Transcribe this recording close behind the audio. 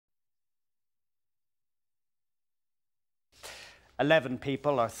11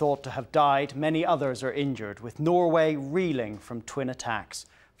 people are thought to have died, many others are injured, with Norway reeling from twin attacks.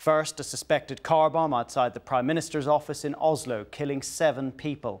 First, a suspected car bomb outside the Prime Minister's office in Oslo, killing 7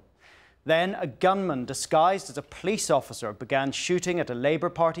 people. Then, a gunman disguised as a police officer began shooting at a Labour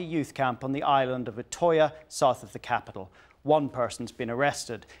Party youth camp on the island of Utøya, south of the capital. 1 person's been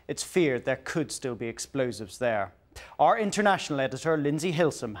arrested. It's feared there could still be explosives there. Our international editor, Lindsey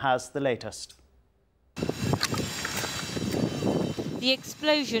Hilsum, has the latest. The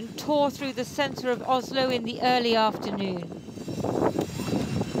explosion tore through the centre of Oslo in the early afternoon.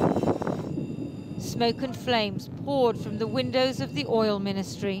 Smoke and flames poured from the windows of the oil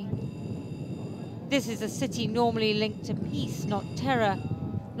ministry. This is a city normally linked to peace, not terror.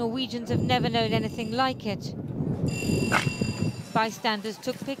 Norwegians have never known anything like it. Bystanders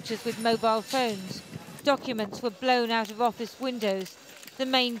took pictures with mobile phones. Documents were blown out of office windows. The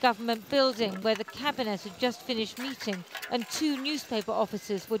main government building, where the cabinet had just finished meeting, and 2 newspaper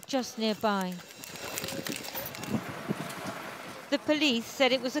offices were just nearby. The police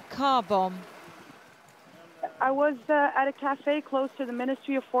said it was a car bomb. I was at a cafe close to the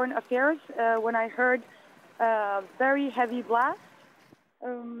Ministry of Foreign Affairs when I heard a very heavy blast.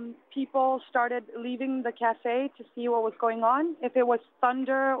 People started leaving the cafe to see what was going on, if it was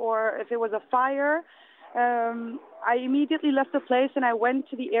thunder or if it was a fire. I immediately left the place and I went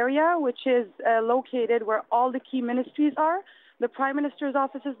to the area, which is located where all the key ministries are. The Prime Minister's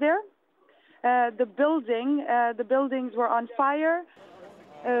office is there. The buildings were on fire.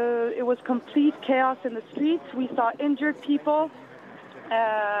 It was complete chaos in the streets. We saw injured people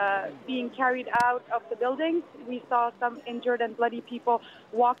being carried out of the buildings. We saw some injured and bloody people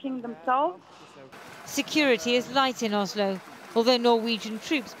walking themselves. Security is light in Oslo. Although Norwegian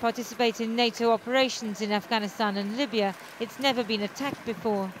troops participate in NATO operations in Afghanistan and Libya, it's never been attacked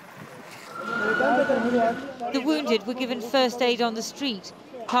before. The wounded were given first aid on the street,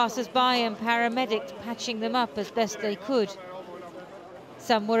 passers-by and paramedics patching them up as best they could.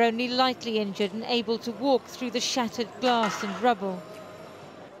 Some were only lightly injured and able to walk through the shattered glass and rubble.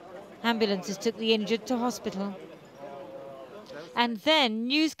 Ambulances took the injured to hospital. And then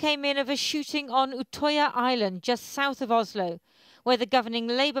news came in of a shooting on Utøya Island, just south of Oslo, where the governing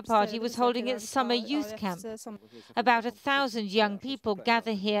Labour Party was holding its summer youth camp. About 1,000 young people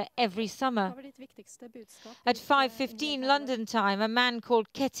gather here every summer. At 5:15 London time, a man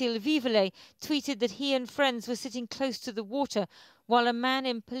called Ketil Vivele tweeted that he and friends were sitting close to the water while a man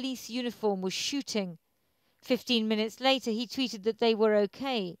in police uniform was shooting. 15 minutes later, he tweeted that they were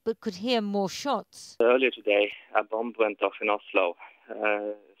okay, but could hear more shots. Earlier today, a bomb went off in Oslo.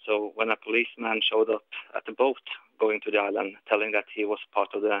 So when a policeman showed up at the boat going to the island, telling that he was part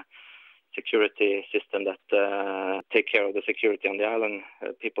of the security system that take care of the security on the island,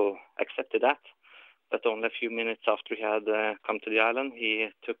 people accepted that. But only a few minutes after he had come to the island, he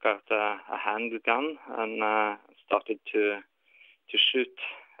took out a handgun and started to shoot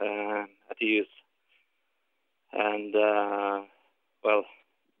at the youth. And, well,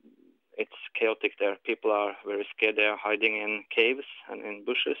 it's chaotic there. People are very scared. They are hiding in caves and in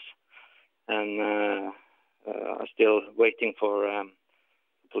bushes and are still waiting for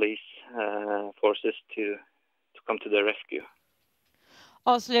police forces to come to their rescue.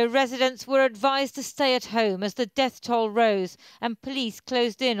 Oslo residents were advised to stay at home as the death toll rose and police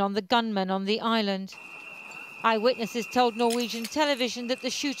closed in on the gunman on the island. Eyewitnesses told Norwegian television that the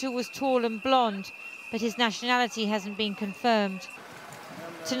shooter was tall and blonde, but his nationality hasn't been confirmed.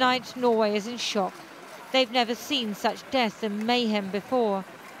 Tonight, Norway is in shock. They've never seen such death and mayhem before.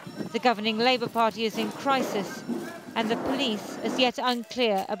 The governing Labour Party is in crisis, and the police is yet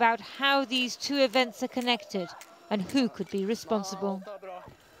unclear about how these 2 events are connected and who could be responsible.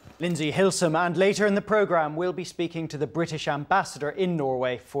 Lindsey Hilsum, and later in the programme we'll be speaking to the British ambassador in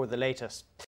Norway for the latest.